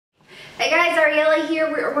Hey guys, Ariella here.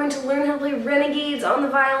 We are going to learn how to play Renegades on the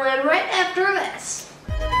violin right after this.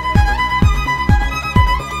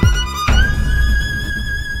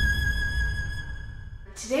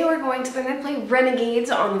 Today we're going to learn how to play Renegades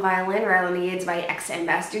on the violin, Renegades by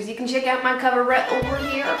X-Ambassadors. You can check out my cover right over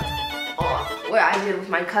here. What I did with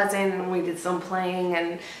my cousin, and we did some playing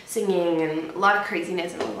and singing and a lot of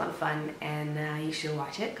craziness, and it was a lot of fun, and you should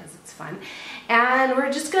watch it because it's fun. And we're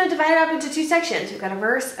just going to divide it up into two sections. We've got a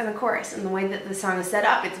verse and a chorus, and the way that the song is set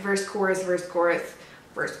up, it's verse, chorus, verse, chorus,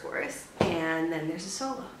 verse, chorus, and then there's a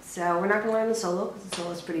solo. So we're not going to learn the solo because the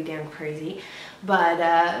solo is pretty damn crazy, but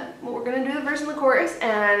we're going to do the verse and the chorus,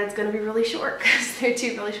 and it's going to be really short because they're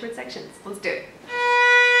two really short sections. Let's do it.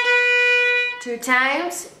 2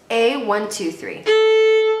 times. A, 1, 2, 3.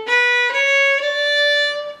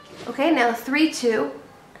 Okay, now 3, 2.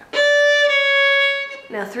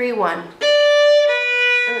 Now 3, 1.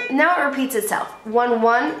 Now it repeats itself. 1,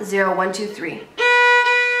 1, 0, 1, 2, 3.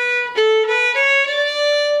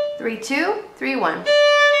 3, 2, 3, 1.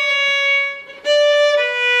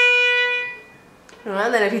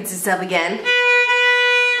 Well, then it repeats itself again.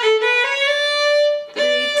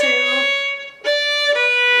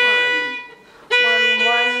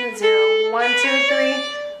 1, 2, 3,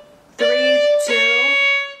 3, 2.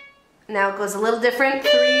 Now it goes a little different.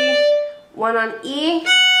 3, 1 on E,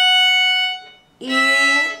 E,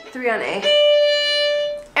 3 on A.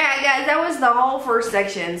 Alright guys, that was the whole first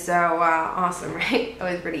section, so awesome, right?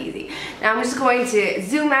 That was pretty easy. Now I'm just going to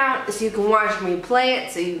zoom out so you can watch me play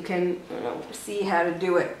it, so you can see how to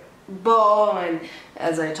do it bow and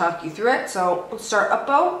as I talk you through it. So let's start up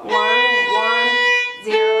bow. 1, 1,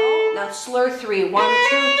 0. Now slur 3. 1,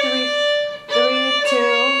 2, 3. 3,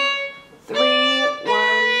 2, 3, 1.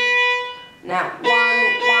 Now 1,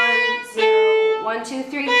 1, 0, 1, 2,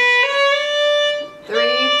 3. 3,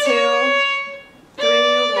 2, 3,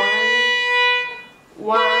 1.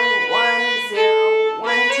 1, 1, 0,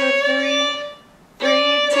 1, 2, 3. 3,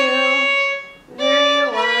 2, 3,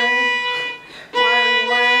 1. 1,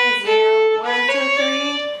 1, 0, 1, 2, 3.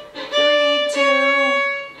 3, 2,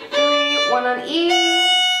 3, 1 on E.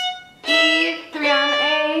 E, 3 on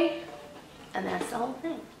A. And that's the whole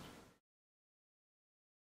thing.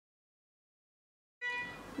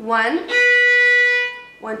 1,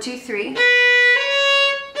 1, 2, 3.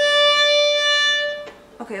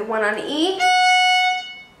 Okay, 1 on E,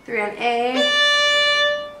 3 on A,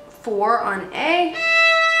 4 on A,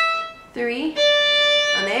 3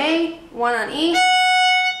 on A, 1 on E,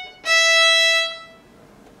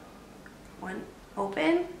 1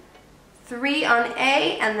 open, 3 on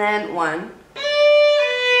A, and then 1.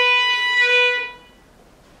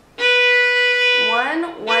 1,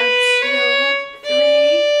 1, 2,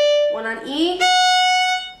 3, 1 on E,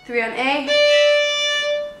 3 on A,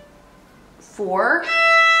 4,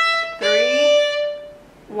 3,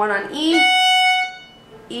 1 on E,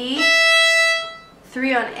 E,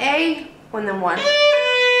 3 on A, and then 1.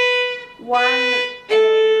 1, A,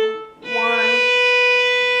 1.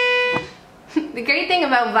 The great thing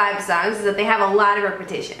about vibe songs is that they have a lot of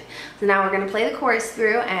repetition. So now we're going to play the chorus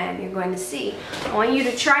through and you're going to see. I want you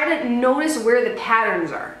to try to notice where the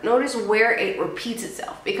patterns are. Notice where it repeats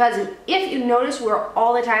itself. Because if you notice where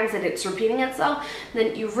all the times that it's repeating itself,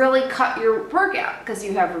 then you really cut your work out. Because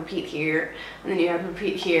you have repeat here, and then you have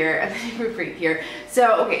repeat here, and then you repeat here.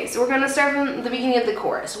 So, okay, so we're going to start from the beginning of the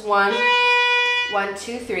chorus. 1, 1,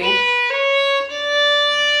 2, 3.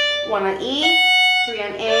 1 on E, 3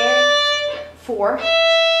 on A, 4,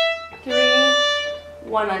 3,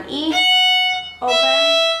 1 on E,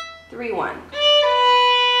 open, 3, 1.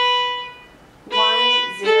 1,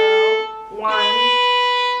 0, 1,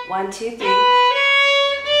 1, 2, 3.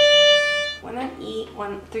 1 on E,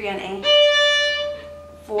 1, 3 on A,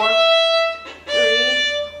 4, 3,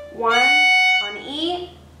 1 on E,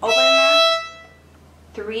 open now,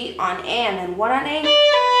 3 on A, and then 1 on A,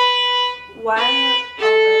 1,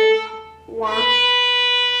 open, 1.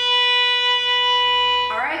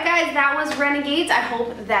 Guys, that was Renegades. I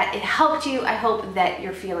hope that it helped you. I hope that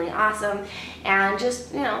you're feeling awesome. And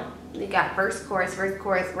just, you got verse, chorus, verse,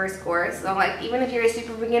 chorus, verse, chorus. So like, even if you're a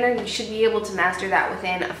super beginner, you should be able to master that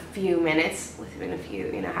within a few minutes, within a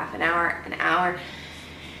few, half an hour,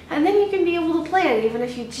 and then you can be able to play it even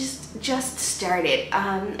if you just started.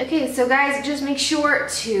 Okay, so guys, just make sure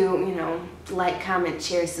to like, comment,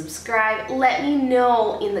 share, subscribe. Let me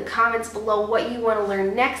know in the comments below what you want to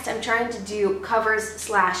learn next. I'm trying to do covers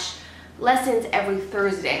 / lessons every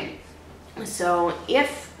Thursday. So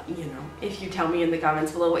if you tell me in the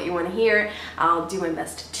comments below what you want to hear, I'll do my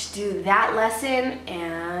best to do that lesson,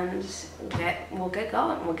 and we'll get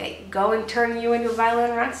going. We'll get going, turn you into a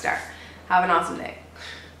violin rock star. Have an awesome day.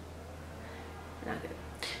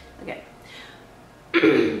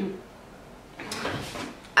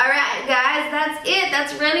 Alright guys, that's it.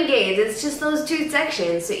 That's Renegades. It's just those 2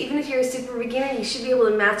 sections. So even if you're a super beginner, you should be able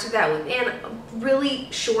to master that within a really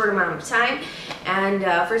short amount of time. And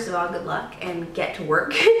first of all, good luck and get to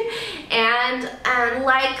work. and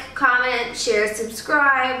like, comment, share,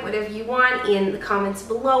 subscribe, whatever you want in the comments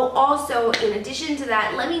below. Also, in addition to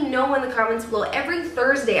that, let me know in the comments below. Every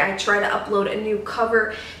Thursday I try to upload a new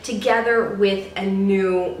cover together with a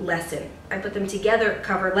new lesson. I put them together,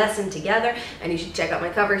 cover lesson together, and you should check out my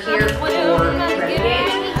cover here for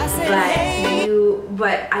Renegades.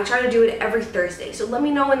 But I try to do it every Thursday. So let me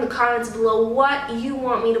know in the comments below what you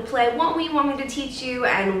want me to play, what you want me to teach you,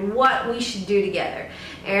 and what we should do together.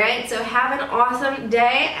 Alright, so have an awesome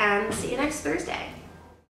day, and see you next Thursday.